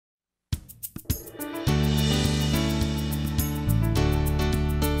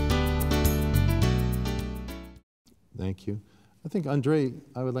Thank you. I think, Andre,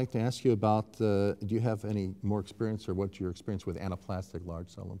 I would like to ask you about, do you have any more experience, or what your experience with anaplastic large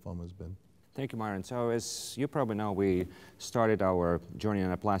cell lymphoma has been? Thank you, Myron. So as you probably know, we started our journey in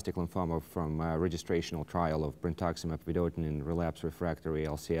anaplastic lymphoma from a registrational trial of Brentuximab Vedotin in relapsed refractory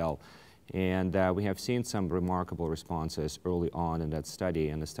LCL. And we have seen some remarkable responses early on in that study,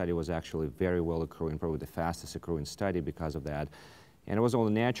 and the study was actually very well accruing, probably the fastest accruing study because of that. And it was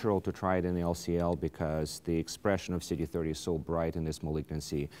only natural to try it in the LCL because the expression of CD30 is so bright in this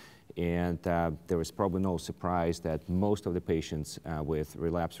malignancy. And there was probably no surprise that most of the patients with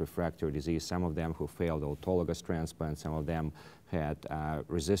relapsed refractory disease, some of them who failed autologous transplant, some of them had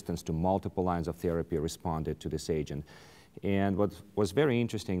resistance to multiple lines of therapy, responded to this agent. And what was very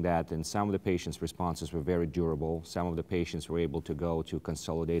interesting that in some of the patients' responses were very durable. Some of the patients were able to go to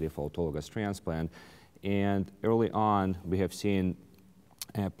consolidative autologous transplant. And early on, we have seen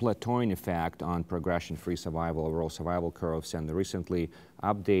a plateauing effect on progression-free survival, overall survival curves, and the recently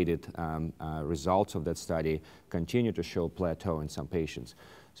updated results of that study continue to show plateau in some patients.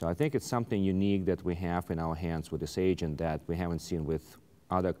 So I think it's something unique that we have in our hands with this agent that we haven't seen with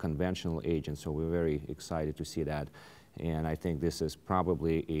other conventional agents, so we're very excited to see that. And I think this is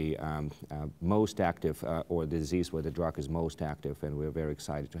probably a most active, or the disease where the drug is most active, and we're very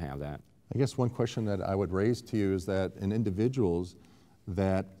excited to have that. I guess one question that I would raise to you is that in individuals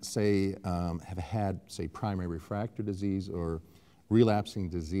that, say, have had, say, primary refractory disease or relapsing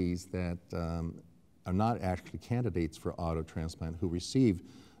disease that are not actually candidates for auto transplant, who receive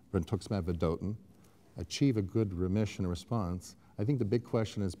Brentuximab Vedotin, achieve a good remission response, I think the big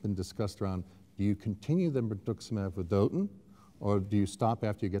question has been discussed around, do you continue the Brentuximab Vedotin, or do you stop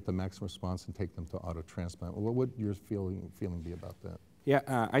after you get the maximum response and take them to auto transplant? What would your feeling be about that?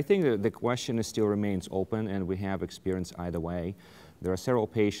 Yeah, I think that the question still remains open, and we have experience either way. There are several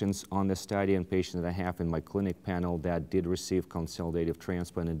patients on the study and patients that I have in my clinic panel that did receive consolidative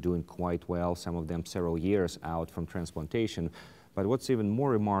transplant and doing quite well, some of them several years out from transplantation. But what's even more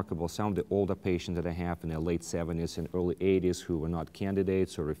remarkable, some of the older patients that I have in their late 70s and early 80s who were not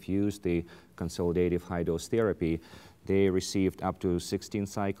candidates or refused the consolidative high-dose therapy, they received up to 16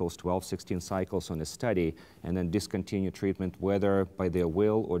 cycles, 12, 16 cycles on the study, and then discontinued treatment, whether by their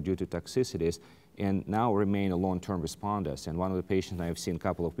will or due to toxicities, and now remain a long-term responders. And one of the patients I have seen a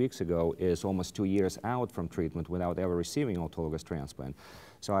couple of weeks ago is almost 2 years out from treatment without ever receiving autologous transplant.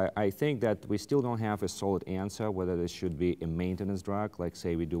 So I think that we still don't have a solid answer whether this should be a maintenance drug, like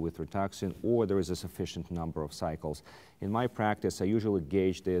say we do with Rituxan, or there is a sufficient number of cycles. In my practice, I usually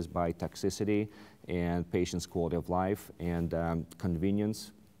gauge this by toxicity and patient's quality of life and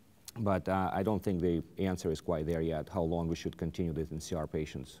convenience. But I don't think the answer is quite there yet, how long we should continue this in CR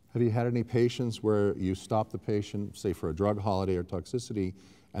patients. Have you had any patients where you stop the patient, say for a drug holiday or toxicity,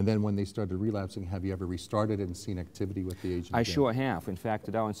 and then when they started relapsing, have you ever restarted it and seen activity with the agent I again? sure have. In fact,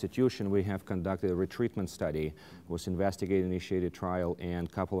 at our institution, we have conducted a retreatment study. It was investigator-initiated trial, and a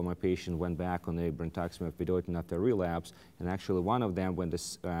couple of my patients went back on the Brentuximab Vedotin after relapse, and actually one of them went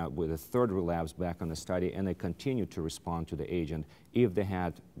with a third relapse back on the study, and they continued to respond to the agent if they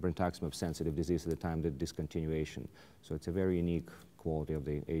had Brentuximab-sensitive disease at the time of the discontinuation. So it's a very unique quality of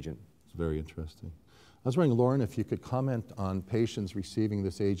the agent. It's very interesting. I was wondering, Lauren, if you could comment on patients receiving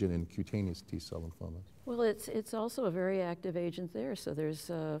this agent in cutaneous T-cell lymphoma. Well, it's also a very active agent there. So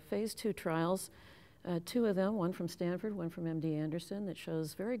there's phase 2 trials, 2 of them, one from Stanford, one from MD Anderson, that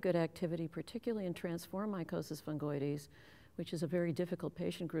shows very good activity, particularly in transformed mycosis fungoides, which is a very difficult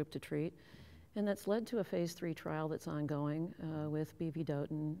patient group to treat. And that's led to a phase 3 trial that's ongoing with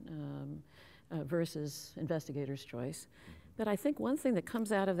Vedotin versus investigator's choice. But I think one thing that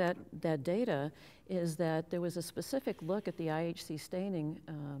comes out of that data is that there was a specific look at the IHC staining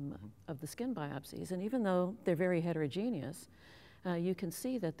of the skin biopsies. And even though they're very heterogeneous, you can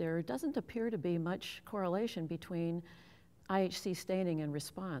see that there doesn't appear to be much correlation between IHC staining and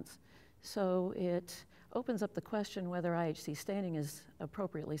response. So it opens up the question whether IHC staining is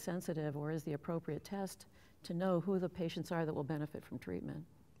appropriately sensitive or is the appropriate test to know who the patients are that will benefit from treatment.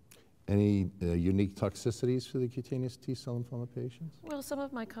 Any unique toxicities for the cutaneous T-cell lymphoma patients? Well, some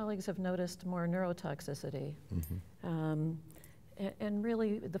of my colleagues have noticed more neurotoxicity. Mm-hmm. And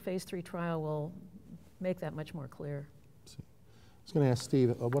really, the phase 3 trial will make that much more clear. I was going to ask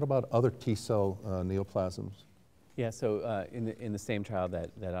Steve, what about other T-cell neoplasms? Yeah, so in the same trial that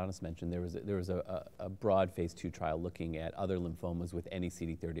Anas mentioned, there was a broad phase 2 trial looking at other lymphomas with any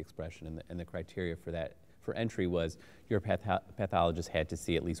CD30 expression, and the criteria for that for entry was your pathologist had to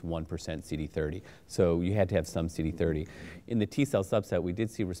see at least 1% CD30. So you had to have some CD30. In the T-cell subset, we did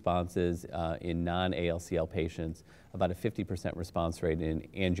see responses in non-ALCL patients, about a 50% response rate in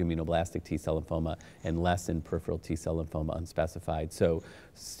angioimmunoblastic T-cell lymphoma and less in peripheral T-cell lymphoma unspecified. So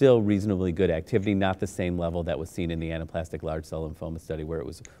still reasonably good activity, not the same level that was seen in the anaplastic large cell lymphoma study where it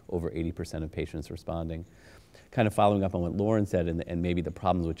was over 80% of patients responding. Kind of following up on what Lauren said and maybe the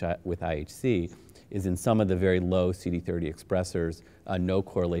problems with IHC is in some of the very low CD30 expressors, no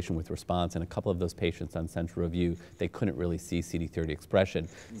correlation with response. And a couple of those patients on central review, they couldn't really see CD30 expression,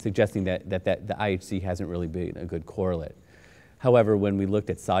 suggesting that the IHC hasn't really been a good correlate. However, when we looked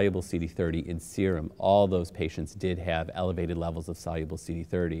at soluble CD30 in serum, all those patients did have elevated levels of soluble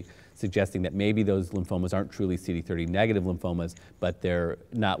CD30, suggesting that maybe those lymphomas aren't truly CD30 negative lymphomas, but they're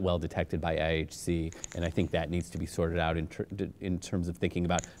not well detected by IHC. And I think that needs to be sorted out in terms of thinking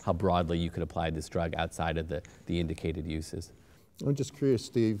about how broadly you could apply this drug outside of the indicated uses. I'm just curious,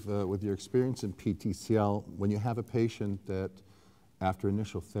 Steve, with your experience in PTCL, when you have a patient that after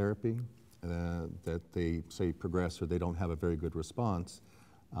initial therapy, that they say progress or they don't have a very good response,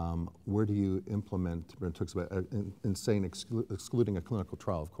 where do you implement Brentuximab, in saying excluding a clinical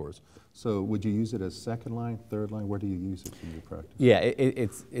trial, of course? So would you use it as second line, third line? Where do you use it in your practice? Yeah,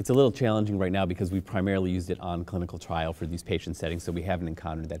 it's a little challenging right now because we primarily used it on clinical trial for these patient settings, so we haven't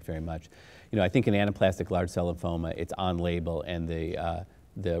encountered that very much. You know, I think in anaplastic large cell lymphoma, it's on label and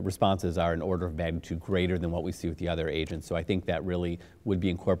the responses are an order of magnitude greater than what we see with the other agents. So I think that really would be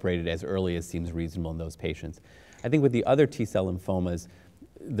incorporated as early as seems reasonable in those patients. I think with the other T-cell lymphomas,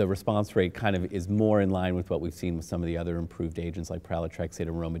 the response rate kind of is more in line with what we've seen with some of the other improved agents like pralatrexate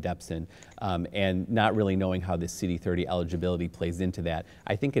and romidepsin, and not really knowing how this CD30 eligibility plays into that.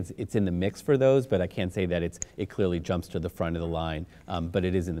 I think it's in the mix for those, but I can't say that it clearly jumps to the front of the line, but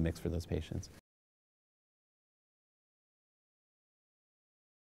it is in the mix for those patients.